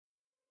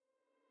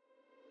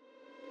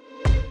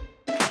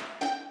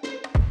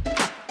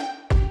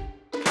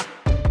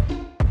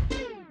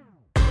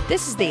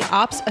This is the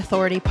Ops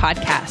Authority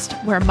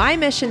Podcast, where my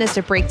mission is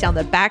to break down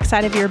the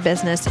backside of your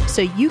business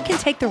so you can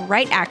take the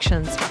right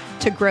actions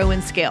to grow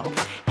and scale.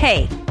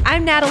 Hey,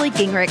 I'm Natalie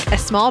Gingrich, a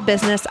small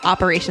business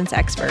operations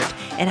expert,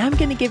 and I'm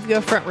going to give you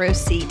a front row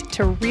seat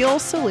to real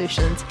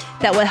solutions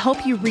that will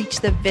help you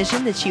reach the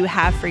vision that you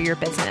have for your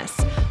business,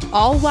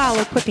 all while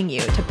equipping you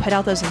to put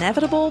out those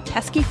inevitable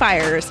pesky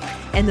fires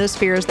and those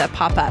fears that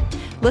pop up.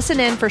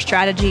 Listen in for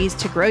strategies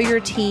to grow your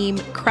team,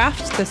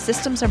 craft the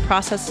systems and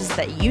processes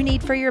that you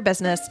need for your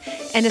business,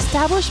 and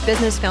establish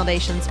business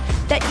foundations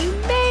that you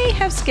may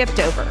have skipped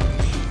over.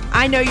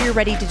 I know you're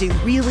ready to do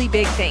really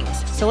big things,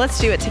 so let's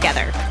do it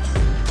together.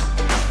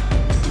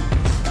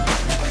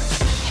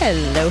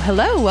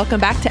 Hello. Welcome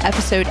back to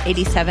episode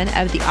 87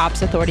 of the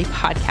Ops Authority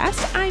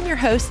Podcast. I'm your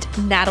host,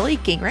 Natalie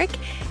Gingrich,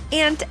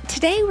 and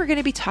today we're going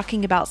to be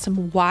talking about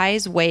some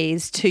wise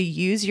ways to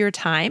use your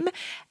time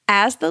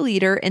as the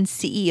leader and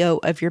CEO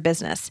of your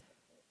business.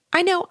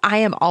 I know I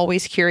am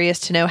always curious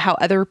to know how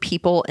other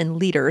people and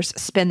leaders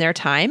spend their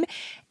time,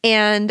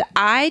 and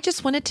I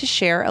just wanted to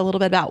share a little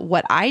bit about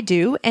what I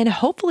do, and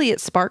hopefully it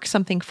sparks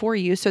something for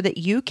you so that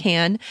you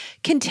can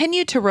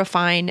continue to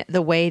refine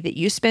the way that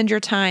you spend your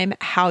time,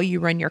 how you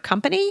run your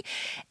company.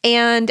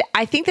 And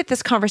I think that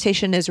this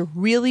conversation is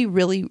really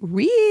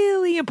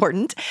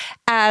important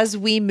as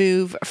we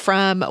move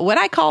from what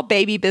I call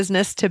baby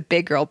business to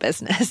big girl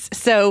business.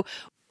 So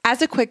as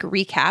a quick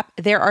recap,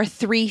 there are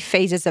 3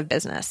 phases of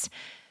business: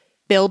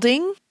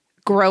 building,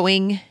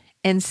 growing,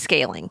 and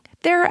scaling.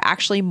 There are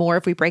actually more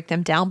if we break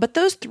them down, but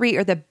those 3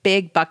 are the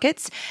big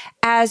buckets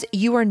as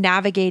you are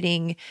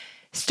navigating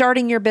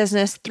starting your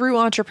business through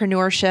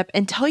entrepreneurship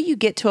until you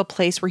get to a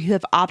place where you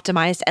have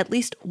optimized at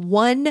least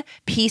one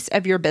piece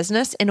of your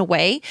business in a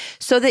way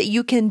so that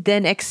you can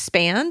then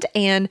expand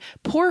and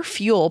pour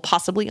fuel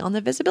possibly on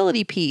the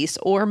visibility piece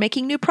or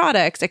making new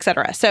products,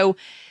 etc. So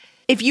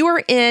if you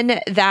are in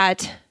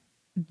that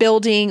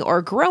building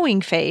or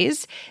growing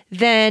phase,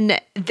 then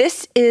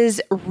this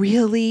is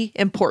really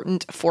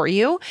important for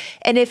you.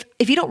 And if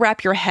you don't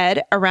wrap your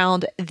head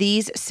around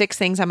these 6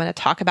 things I'm going to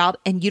talk about,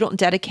 and you don't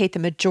dedicate the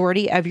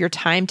majority of your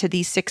time to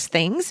these 6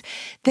 things,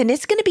 then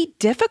it's going to be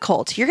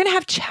difficult. You're going to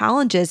have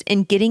challenges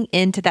in getting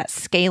into that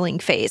scaling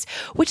phase,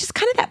 which is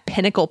kind of that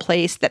pinnacle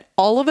place that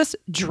all of us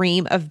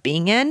dream of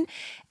being in.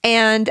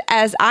 And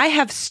as I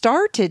have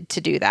started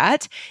to do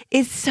that,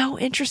 it's so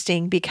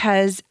interesting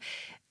because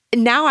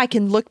now I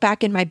can look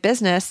back in my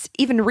business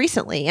even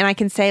recently and I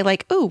can say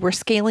like, oh, we're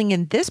scaling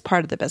in this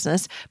part of the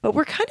business, but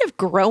we're kind of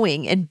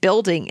growing and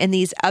building in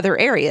these other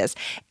areas.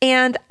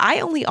 And I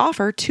only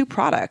offer 2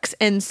 products.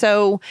 And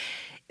so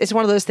it's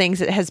one of those things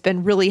that has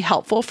been really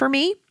helpful for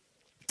me.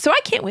 So I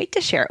can't wait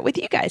to share it with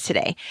you guys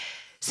today.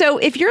 So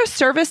if you're a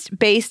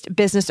service-based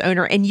business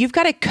owner and you've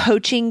got a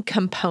coaching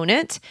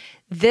component,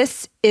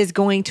 this is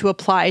going to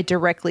apply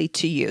directly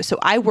to you. So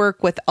I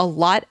work with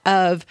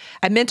I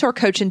mentor,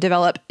 coach, and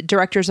develop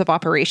directors of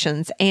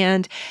operations.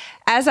 And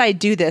as I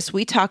do this,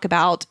 we talk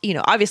about,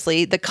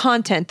 obviously the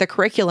content, the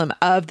curriculum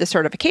of the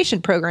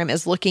certification program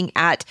is looking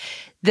at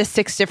the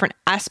 6 different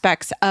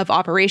aspects of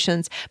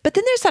operations. But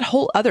then there's that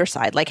whole other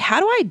side. Like,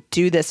 how do I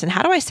do this? And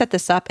how do I set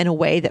this up in a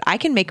way that I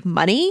can make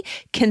money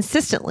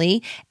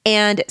consistently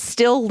and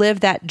still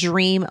live that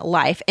dream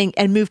life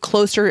and move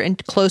closer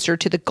and closer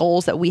to the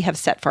goals that we have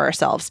set for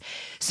ourselves?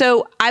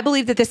 So I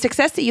believe that the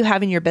success that you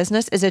have in your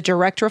business is a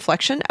direct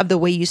reflection of the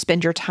way you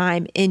spend your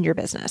time in your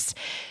business.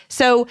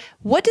 So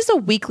what does a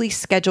weekly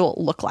schedule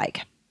look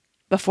like?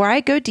 Before I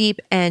go deep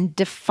and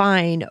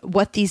define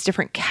what these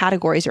different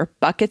categories or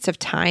buckets of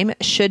time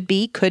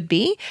could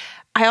be,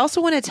 I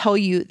also want to tell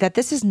you that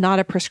this is not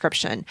a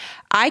prescription.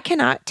 I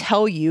cannot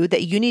tell you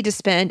that you need to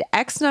spend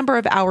X number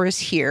of hours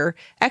here,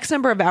 X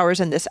number of hours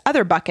in this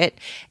other bucket,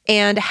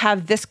 and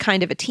have this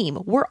kind of a team.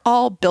 We're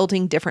all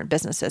building different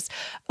businesses.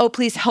 Oh,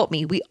 please help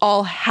me. We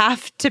all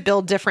have to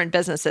build different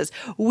businesses.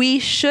 We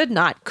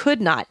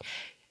could not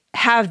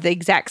have the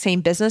exact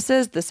same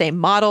businesses, the same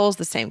models,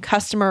 the same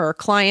customer or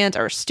client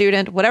or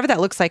student, whatever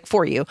that looks like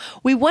for you.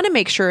 We want to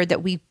make sure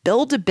that we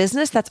build a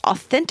business that's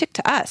authentic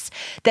to us,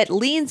 that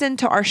leans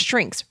into our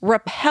strengths,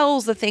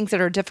 repels the things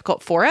that are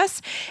difficult for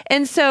us.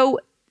 And so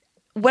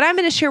what I'm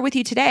going to share with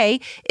you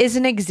today is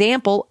an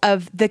example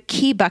of the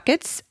key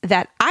buckets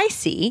that I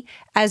see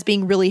as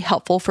being really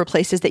helpful for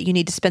places that you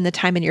need to spend the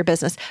time in your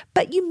business,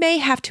 but you may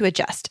have to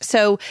adjust.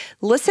 So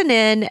listen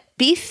in,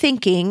 be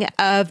thinking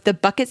of the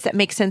buckets that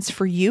make sense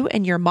for you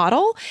and your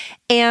model,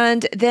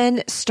 and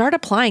then start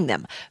applying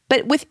them.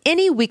 But with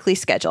any weekly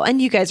schedule,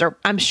 and you guys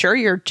I'm sure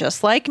you're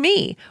just like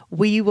me,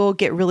 we will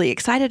get really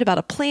excited about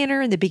a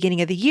planner in the beginning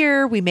of the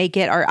year. We may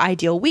get our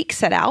ideal week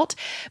set out,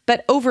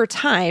 but over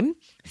time,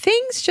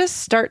 things just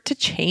start to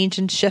change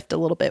and shift a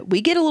little bit.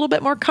 We get a little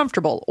bit more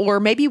comfortable,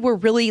 or maybe we're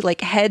really like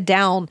head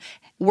down,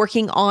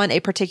 working on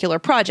a particular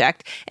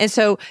project. And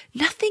so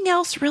nothing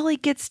else really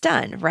gets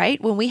done,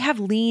 right? When we have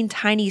lean,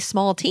 tiny,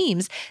 small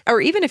teams,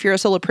 or even if you're a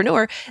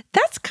solopreneur,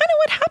 that's kind of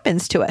what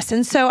happens to us.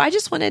 And so I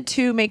just wanted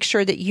to make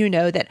sure that you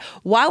know that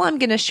while I'm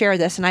going to share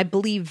this, and I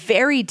believe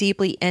very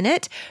deeply in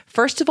it,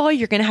 first of all,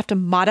 you're going to have to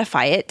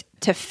modify it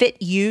to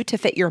fit you, to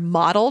fit your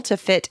model, to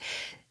fit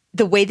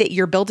the way that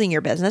you're building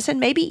your business, and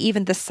maybe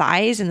even the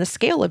size and the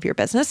scale of your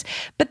business.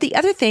 But the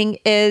other thing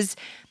is,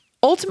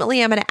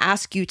 ultimately, I'm going to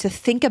ask you to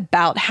think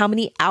about how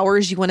many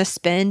hours you want to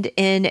spend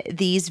in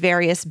these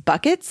various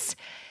buckets.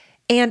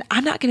 And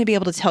I'm not going to be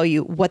able to tell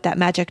you what that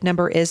magic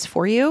number is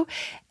for you.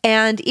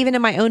 And even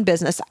in my own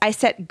business, I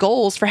set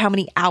goals for how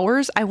many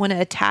hours I want to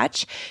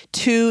attach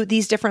to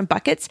these different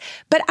buckets,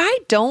 but I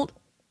don't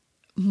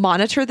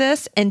monitor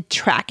this and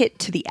track it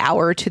to the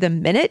hour, to the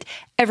minute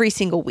every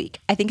single week.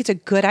 I think it's a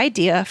good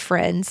idea,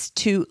 friends,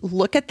 to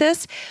look at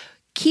this,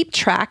 keep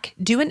track,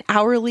 do an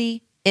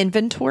hourly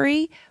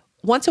inventory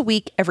once a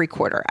week, every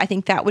quarter. I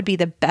think that would be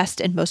the best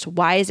and most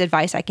wise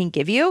advice I can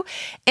give you.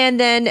 And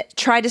then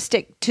try to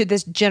stick to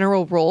this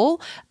general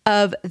rule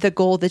of the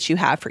goal that you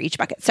have for each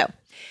bucket. So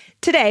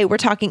today we're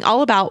talking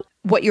all about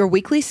what your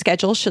weekly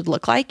schedule should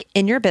look like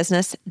in your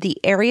business, the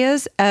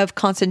areas of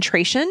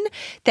concentration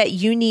that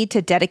you need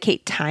to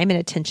dedicate time and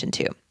attention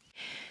to.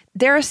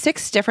 There are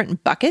 6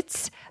 different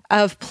buckets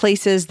of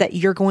places that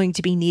you're going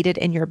to be needed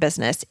in your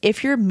business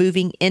if you're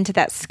moving into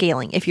that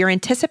scaling, if you're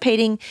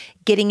anticipating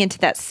getting into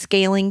that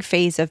scaling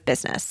phase of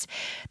business.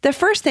 The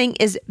first thing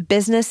is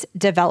business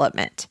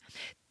development.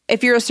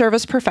 If you're a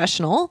service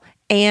professional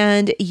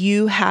and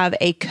you have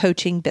a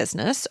coaching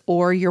business,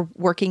 or you're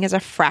working as a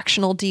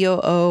fractional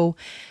DOO,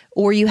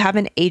 or you have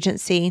an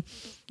agency,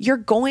 you're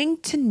going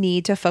to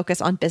need to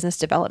focus on business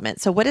development.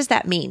 So what does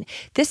that mean?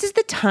 This is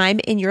the time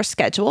in your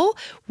schedule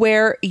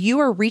where you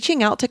are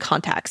reaching out to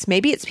contacts.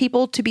 Maybe it's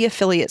people to be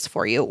affiliates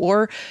for you,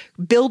 or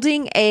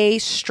building a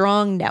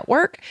strong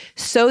network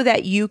so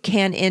that you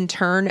can in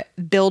turn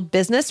build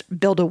business,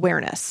 build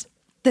awareness.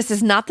 This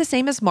is not the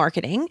same as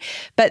marketing,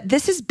 but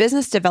this is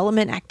business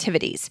development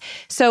activities.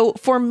 So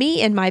for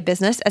me in my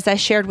business, as I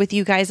shared with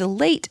you guys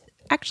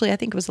actually, I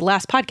think it was the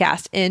last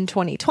podcast in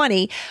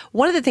 2020,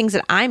 one of the things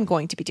that I'm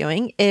going to be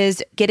doing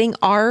is getting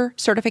our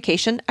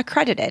certification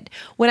accredited.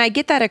 When I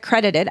get that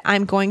accredited,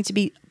 I'm going to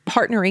be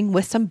partnering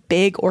with some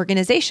big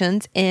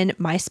organizations in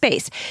my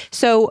space.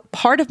 So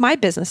part of my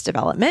business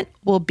development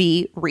will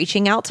be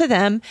reaching out to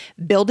them,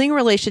 building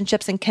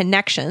relationships and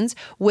connections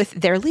with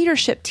their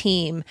leadership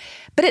team.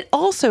 But it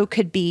also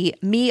could be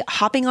me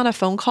hopping on a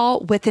phone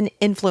call with an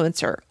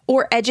influencer,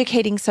 or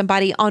educating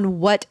somebody on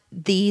what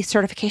the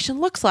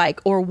certification looks like,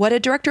 or what a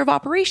director of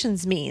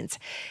operations means,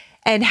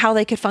 and how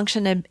they could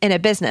function in a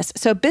business.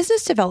 So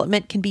business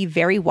development can be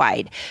very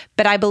wide,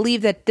 but I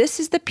believe that this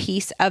is the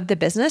piece of the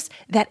business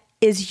that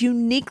is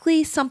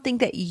uniquely something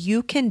that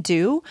you can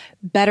do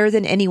better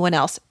than anyone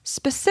else,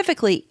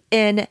 specifically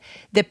in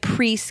the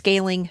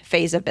pre-scaling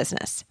phase of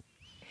business.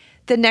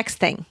 The next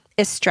thing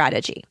is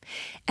strategy.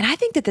 And I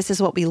think that this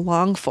is what we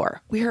long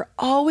for. We are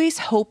always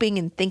hoping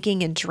and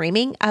thinking and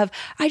dreaming of,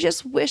 I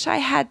just wish I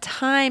had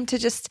time to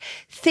just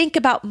think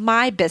about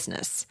my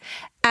business.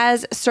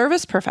 As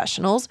service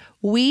professionals,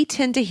 we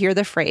tend to hear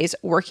the phrase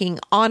working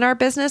on our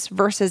business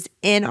versus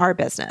in our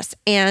business.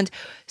 And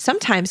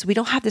sometimes we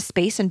don't have the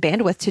space and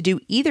bandwidth to do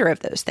either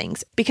of those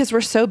things because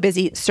we're so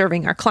busy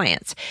serving our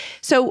clients.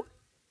 So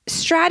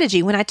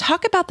strategy, when I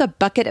talk about the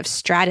bucket of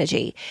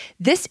strategy,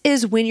 this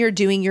is when you're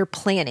doing your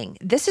planning.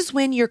 This is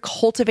when you're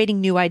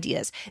cultivating new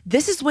ideas.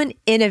 This is when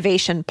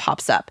innovation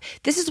pops up.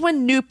 This is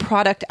when new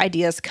product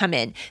ideas come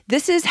in.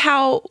 This is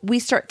how we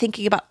start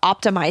thinking about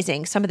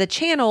optimizing some of the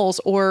channels,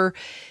 or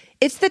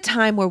it's the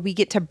time where we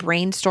get to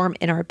brainstorm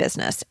in our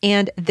business.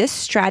 And this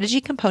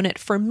strategy component,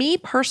 for me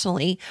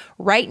personally,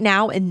 right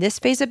now in this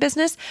phase of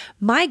business,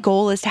 my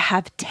goal is to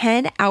have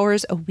 10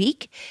 hours a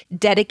week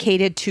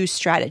dedicated to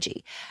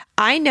strategy.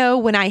 I know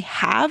when I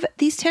have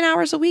these 10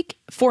 hours a week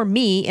for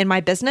me in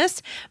my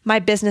business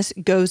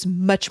goes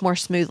much more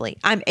smoothly.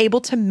 I'm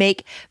able to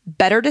make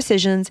better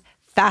decisions,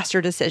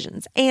 faster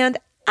decisions. And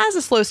as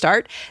a slow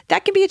start,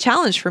 that can be a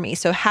challenge for me.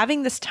 So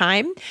having this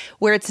time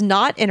where it's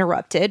not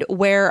interrupted,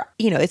 where,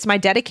 it's my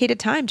dedicated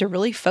time to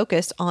really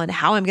focus on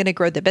how I'm going to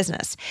grow the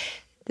business.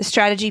 The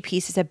strategy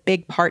piece is a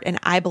big part, and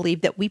I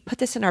believe that we put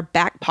this in our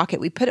back pocket.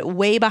 We put it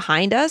way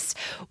behind us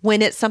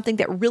when it's something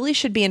that really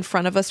should be in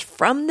front of us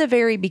from the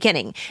very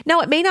beginning. Now,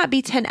 it may not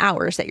be 10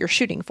 hours that you're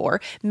shooting for.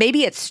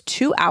 Maybe it's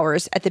 2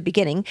 hours at the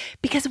beginning,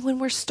 because when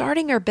we're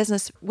starting our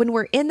business, when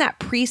we're in that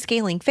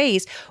pre-scaling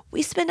phase,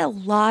 we spend a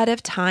lot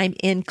of time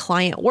in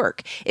client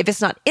work. If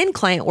it's not in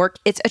client work,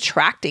 it's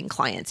attracting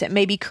clients. It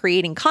may be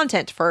creating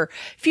content for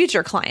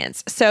future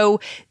clients.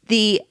 So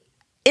the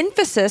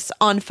emphasis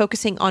on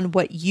focusing on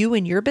what you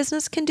and your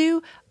business can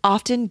do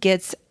often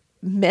gets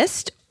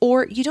missed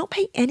or you don't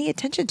pay any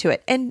attention to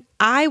it. And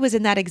I was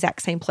in that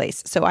exact same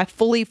place. So I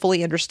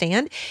fully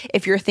understand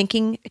if you're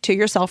thinking to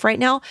yourself right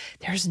now,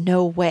 there's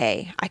no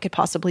way I could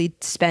possibly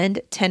spend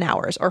 10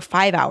 hours or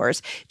 5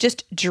 hours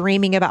just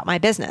dreaming about my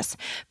business.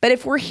 But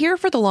if we're here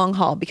for the long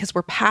haul because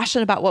we're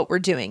passionate about what we're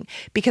doing,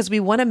 because we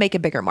want to make a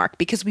bigger mark,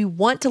 because we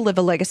want to live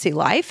a legacy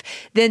life,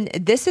 then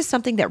this is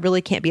something that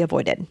really can't be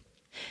avoided.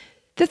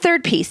 The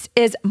third piece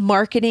is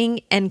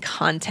marketing and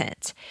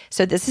content.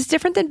 So this is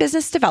different than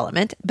business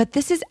development, but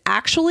this is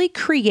actually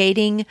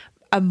creating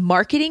a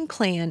marketing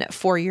plan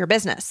for your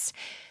business.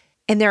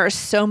 And there are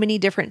so many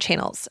different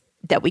channels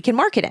that we can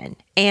market in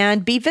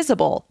and be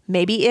visible.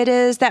 Maybe it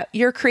is that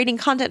you're creating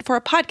content for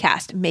a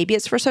podcast. Maybe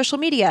it's for social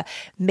media.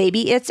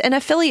 Maybe it's an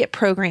affiliate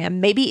program.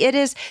 Maybe it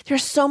is,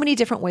 there's so many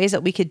different ways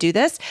that we could do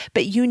this,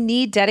 but you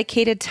need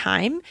dedicated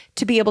time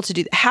to be able to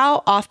do that.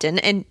 How often,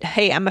 and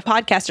hey, I'm a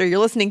podcaster, you're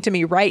listening to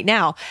me right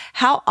now.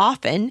 How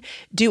often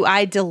do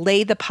I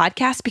delay the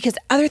podcast because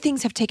other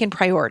things have taken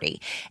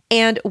priority?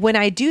 And when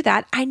I do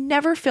that, I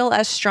never feel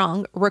as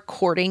strong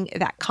recording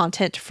that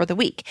content for the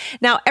week.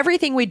 Now,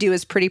 everything we do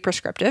is pretty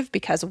prescriptive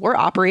because we're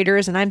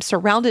operators and I'm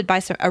surrounded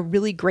by a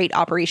really great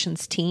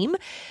operations team.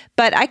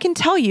 But I can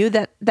tell you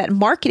that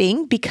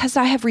marketing, because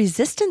I have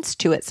resistance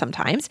to it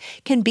sometimes,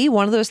 can be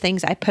one of those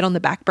things I put on the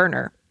back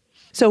burner.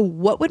 So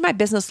what would my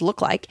business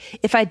look like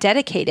if I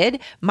dedicated,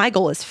 my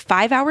goal is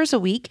 5 hours a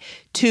week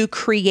to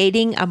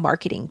creating a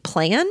marketing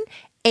plan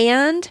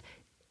and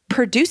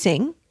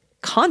producing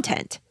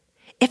content?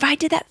 If I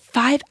did that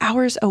 5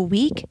 hours a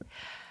week,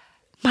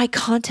 my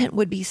content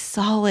would be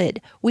solid.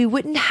 We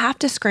wouldn't have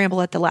to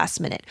scramble at the last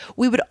minute.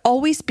 We would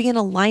always be in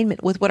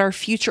alignment with what our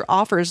future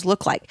offers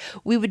look like.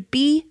 We would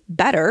be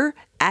better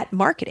at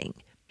marketing.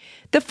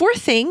 The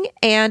fourth thing,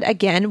 and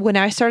again, when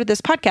I started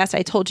this podcast,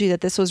 I told you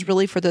that this was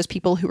really for those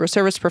people who were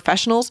service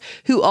professionals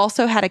who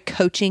also had a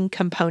coaching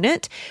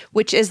component,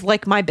 which is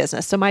like my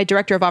business. So my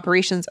Director of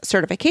Operations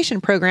certification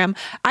program,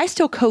 I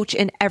still coach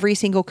in every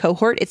single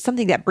cohort. It's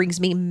something that brings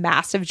me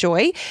massive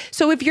joy.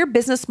 So if your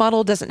business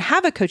model doesn't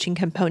have a coaching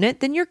component,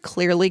 then you're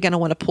clearly going to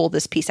want to pull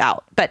this piece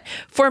out. But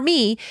for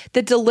me,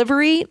 the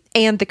delivery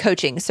and the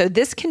coaching. So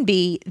this can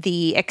be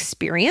the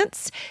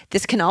experience.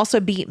 This can also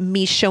be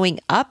me showing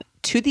up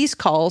to these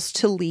calls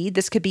to lead.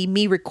 This could be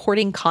me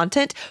recording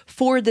content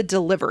for the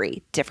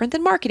delivery, different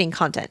than marketing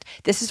content.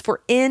 This is for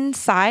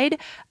inside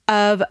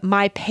of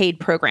my paid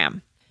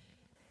program.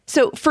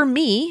 So for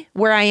me,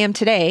 where I am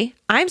today,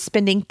 I'm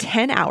spending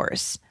 10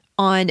 hours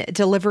on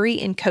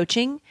delivery and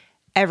coaching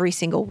every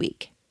single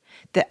week.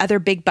 The other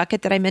big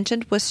bucket that I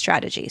mentioned was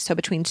strategy. So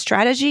between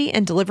strategy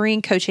and delivery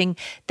and coaching,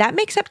 that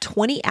makes up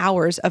 20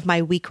 hours of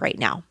my week right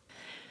now.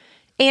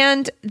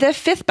 And the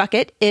fifth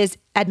bucket is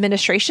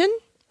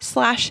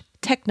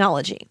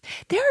administration/technology.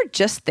 There are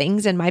just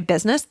things in my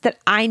business that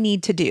I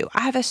need to do.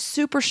 I have a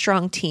super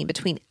strong team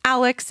between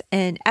Alex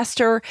and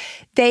Esther.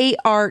 They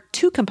are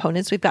two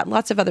components. We've got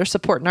lots of other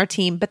support in our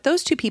team, but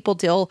those two people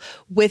deal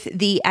with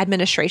the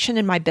administration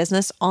in my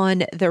business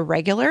on the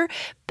regular.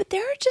 But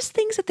there are just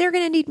things that they're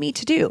going to need me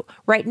to do.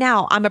 Right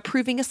now, I'm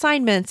approving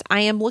assignments.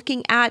 I am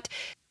looking at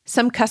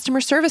some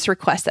customer service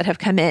requests that have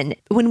come in.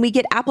 When we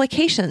get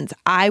applications,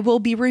 I will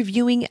be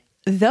reviewing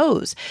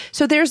those.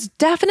 So there's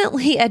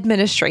definitely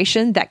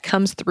administration that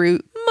comes through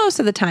most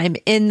of the time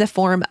in the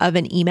form of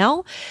an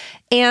email.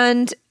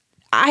 And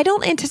I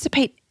don't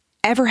anticipate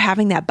ever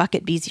having that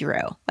bucket be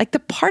zero. Like the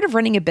part of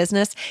running a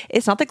business,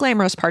 it's not the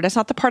glamorous part. It's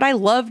not the part I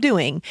love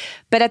doing.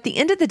 But at the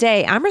end of the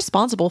day, I'm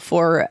responsible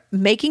for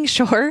making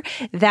sure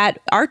that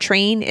our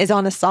train is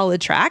on a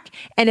solid track.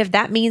 And if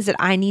that means that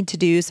I need to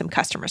do some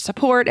customer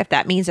support, if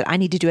that means that I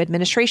need to do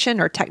administration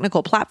or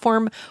technical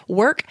platform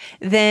work,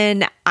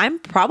 then I'm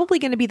probably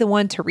going to be the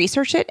one to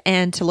research it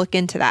and to look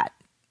into that.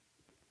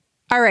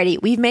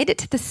 Alrighty, we've made it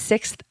to the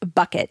sixth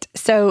bucket.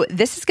 So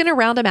this is going to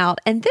round them out.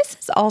 And this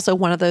is also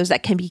one of those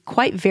that can be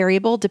quite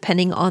variable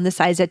depending on the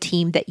size of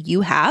team that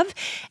you have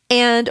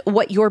and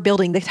what you're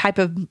building, the type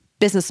of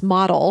business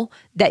model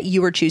that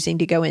you are choosing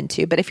to go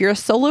into. But if you're a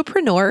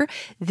solopreneur,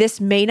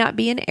 this may not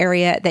be an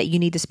area that you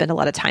need to spend a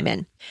lot of time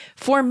in.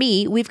 For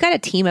me, we've got a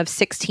team of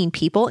 16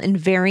 people in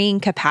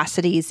varying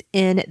capacities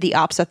in the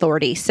Ops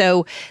Authority.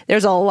 So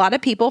there's a lot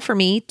of people for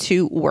me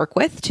to work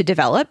with, to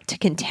develop, to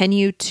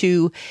continue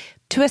to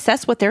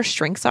assess what their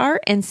strengths are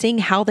and seeing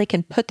how they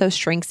can put those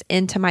strengths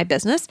into my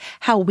business,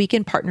 how we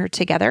can partner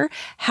together,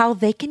 how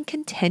they can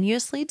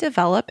continuously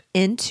develop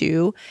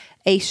into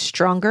a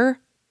stronger,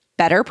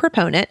 better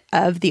proponent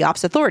of the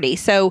Ops Authority.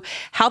 So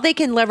how they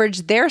can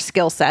leverage their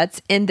skill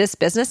sets in this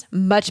business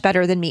much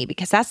better than me,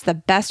 because that's the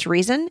best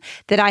reason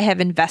that I have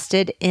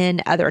invested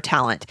in other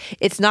talent.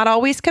 It's not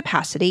always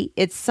capacity.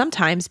 It's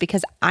sometimes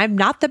because I'm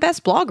not the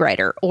best blog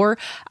writer or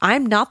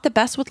I'm not the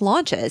best with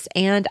launches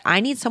and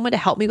I need someone to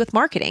help me with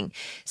marketing.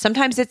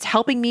 Sometimes it's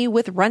helping me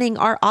with running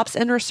our Ops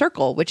Inner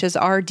Circle, which is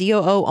our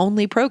DOO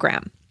only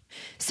program.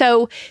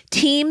 So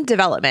team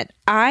development.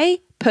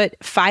 I put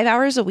 5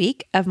 hours a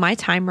week of my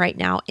time right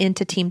now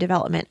into team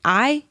development.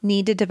 I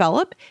need to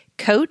develop,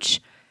 coach,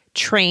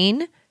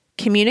 train,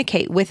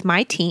 communicate with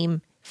my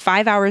team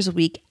 5 hours a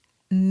week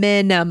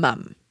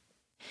minimum.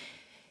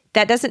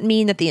 That doesn't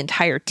mean that the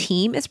entire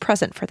team is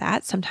present for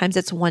that. Sometimes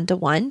it's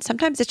one-to-one.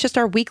 Sometimes it's just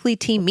our weekly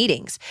team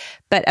meetings.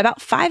 But about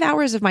 5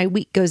 hours of my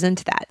week goes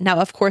into that. Now,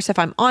 of course, if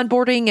I'm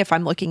onboarding, if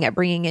I'm looking at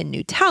bringing in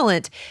new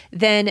talent,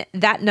 then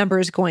that number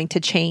is going to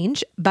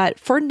change. But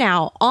for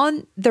now,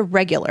 on the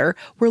regular,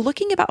 we're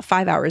looking about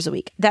 5 hours a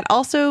week. That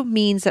also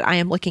means that I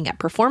am looking at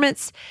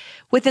performance.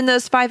 Within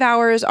those 5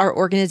 hours, our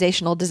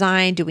organizational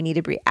design. Do we need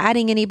to be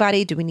adding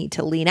anybody? Do we need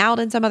to lean out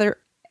in some other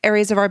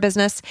areas of our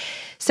business?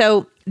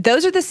 So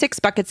those are the 6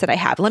 buckets that I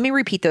have. Let me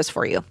repeat those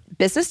for you.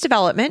 Business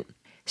development,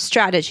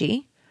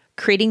 strategy,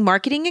 creating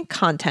marketing and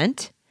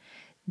content,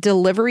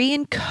 delivery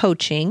and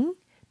coaching.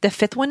 The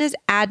 5th one is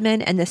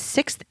admin, and the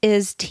 6th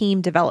is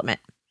team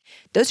development.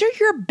 Those are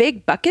your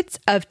big buckets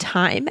of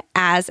time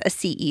as a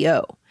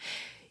CEO.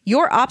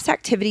 Your ops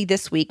activity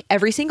this week,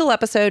 every single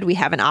episode, we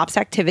have an ops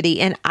activity,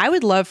 and I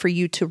would love for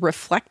you to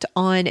reflect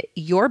on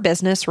your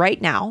business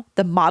right now,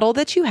 the model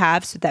that you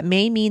have. So that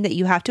may mean that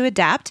you have to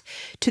adapt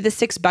to the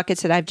 6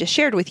 buckets that I've just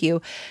shared with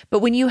you. But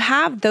when you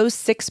have those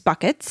 6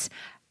 buckets,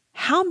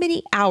 how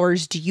many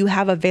hours do you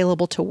have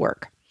available to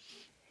work?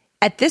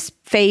 At this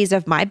phase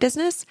of my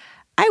business,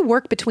 I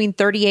work between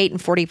 38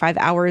 and 45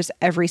 hours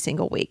every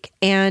single week.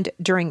 And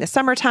during the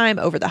summertime,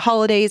 over the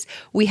holidays,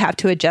 we have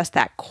to adjust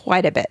that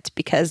quite a bit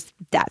because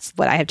that's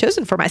what I have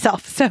chosen for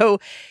myself. So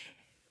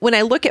when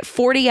I look at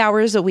 40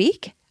 hours a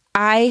week,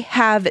 I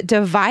have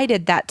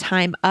divided that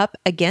time up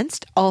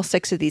against all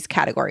 6 of these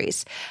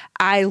categories.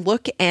 I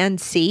look and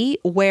see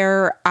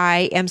where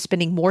I am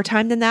spending more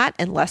time than that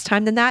and less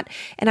time than that.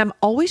 And I'm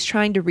always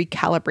trying to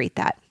recalibrate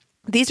that.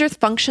 These are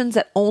functions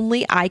that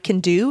only I can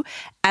do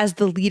as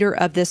the leader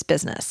of this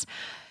business.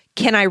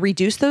 Can I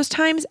reduce those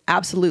times?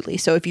 Absolutely.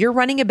 So if you're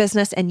running a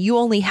business and you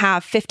only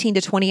have 15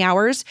 to 20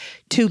 hours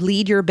to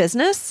lead your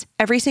business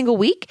every single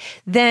week,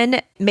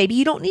 then maybe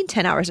you don't need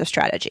 10 hours of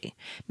strategy.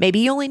 Maybe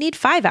you only need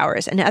 5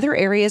 hours and other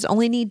areas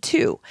only need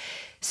 2.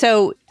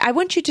 So I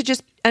want you to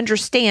just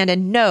understand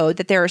and know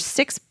that there are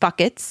 6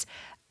 buckets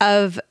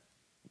of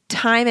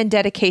time and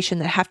dedication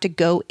that have to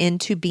go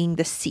into being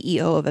the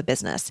CEO of a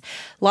business.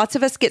 Lots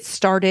of us get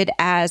started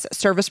as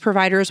service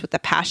providers with a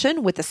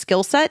passion, with a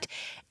skill set,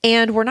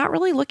 and we're not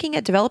really looking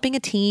at developing a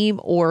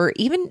team, or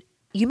even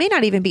you may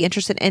not even be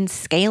interested in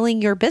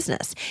scaling your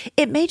business.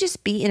 It may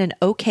just be in an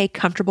okay,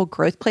 comfortable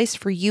growth place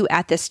for you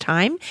at this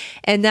time,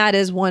 and that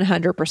is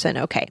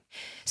 100% okay.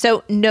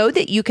 So know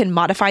that you can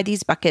modify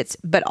these buckets,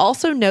 but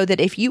also know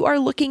that if you are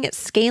looking at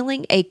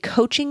scaling a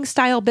coaching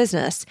style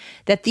business,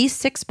 that these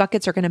 6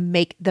 buckets are going to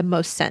make the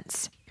most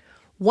sense.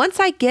 Once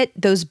I get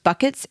those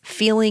buckets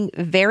feeling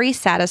very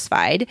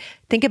satisfied,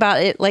 think about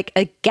it like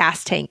a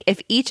gas tank.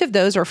 If each of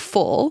those are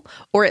full,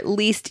 or at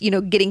least,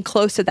 getting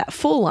close to that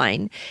full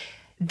line,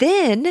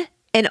 then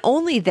and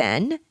only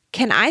then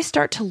can I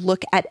start to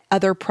look at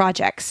other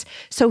projects.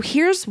 So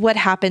here's what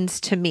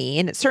happens to me,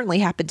 and it certainly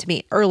happened to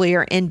me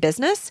earlier in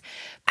business.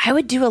 I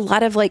would do a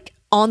lot of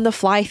on the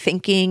fly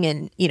thinking,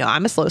 and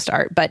I'm a slow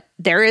start, but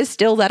there is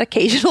still that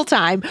occasional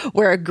time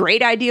where a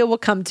great idea will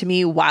come to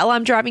me while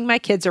I'm driving my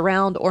kids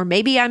around, or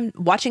maybe I'm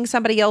watching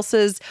somebody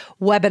else's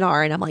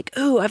webinar and I'm like,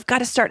 ooh, I've got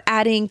to start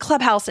adding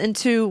Clubhouse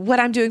into what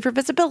I'm doing for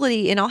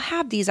visibility, and I'll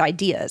have these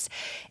ideas.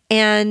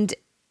 And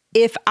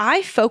if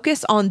I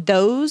focus on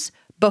those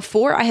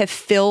before I have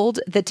filled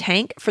the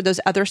tank for those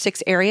other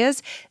 6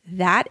 areas,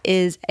 that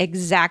is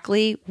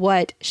exactly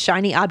what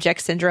shiny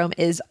object syndrome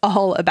is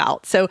all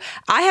about. So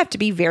I have to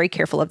be very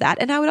careful of that.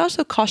 And I would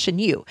also caution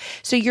you.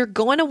 So you're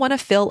going to want to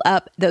fill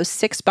up those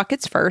 6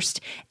 buckets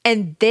first,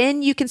 and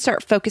then you can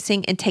start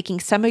focusing and taking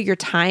some of your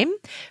time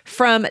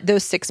from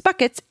those 6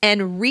 buckets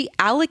and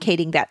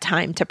reallocating that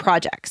time to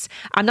projects.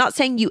 I'm not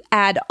saying you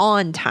add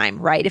on time,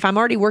 right? If I'm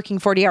already working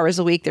 40 hours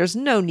a week, there's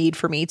no need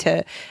for me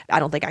to,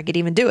 I don't think I could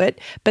even do it,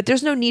 but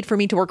there's no need for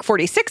me to work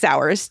 46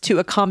 hours to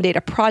accommodate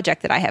a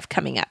project that I have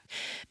coming up.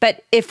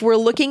 But if we're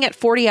looking at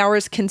 40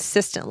 hours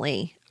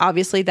consistently,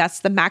 obviously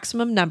that's the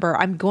maximum number.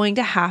 I'm going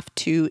to have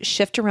to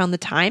shift around the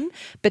time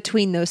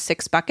between those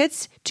 6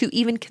 buckets to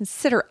even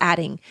consider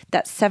adding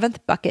that 7th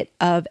bucket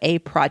of a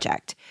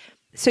project.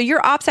 So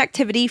your ops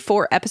activity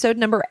for episode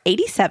number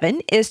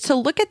 87 is to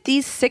look at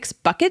these 6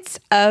 buckets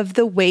of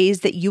the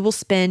ways that you will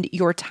spend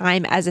your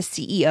time as a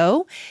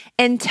CEO,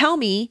 and tell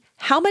me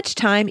how much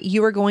time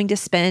you are going to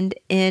spend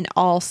in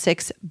all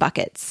 6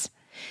 buckets.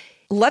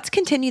 Let's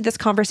continue this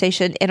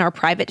conversation in our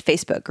private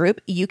Facebook group.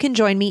 You can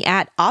join me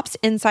at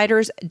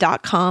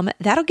opsinsiders.com.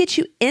 That'll get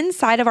you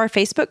inside of our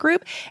Facebook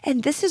group.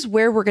 And this is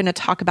where we're going to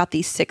talk about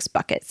these 6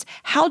 buckets.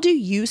 How do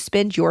you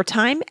spend your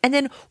time? And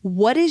then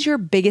what is your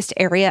biggest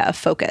area of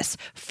focus?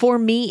 For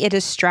me, it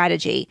is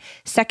strategy.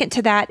 Second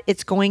to that,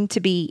 it's going to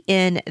be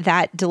in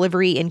that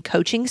delivery and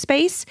coaching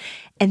space,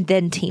 and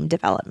then team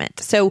development.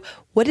 So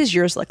what does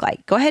yours look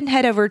like? Go ahead and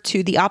head over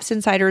to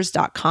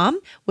theopsinsiders.com.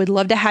 Would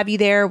love to have you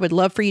there. Would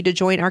love for you to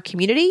join our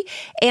community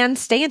and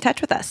stay in touch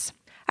with us.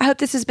 I hope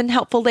this has been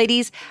helpful,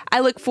 ladies.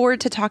 I look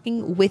forward to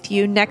talking with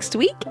you next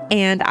week,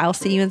 and I'll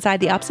see you inside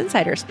the Ops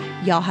Insiders.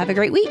 Y'all have a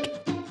great week.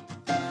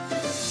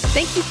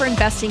 Thank you for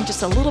investing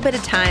just a little bit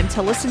of time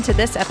to listen to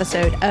this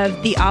episode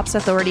of the Ops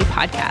Authority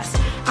podcast.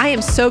 I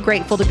am so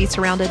grateful to be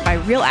surrounded by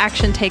real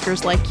action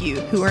takers like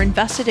you who are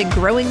invested in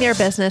growing their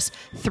business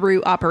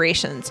through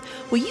operations.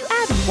 Will you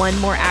add one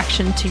more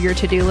action to your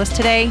to-do list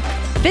today?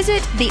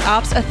 Visit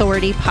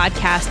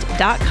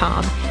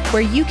theopsauthoritypodcast.com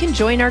where you can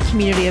join our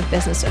community of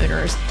business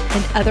owners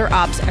and other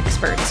ops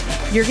experts.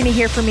 You're going to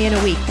hear from me in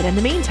a week, but in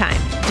the meantime,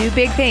 do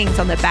big things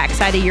on the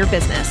backside of your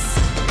business.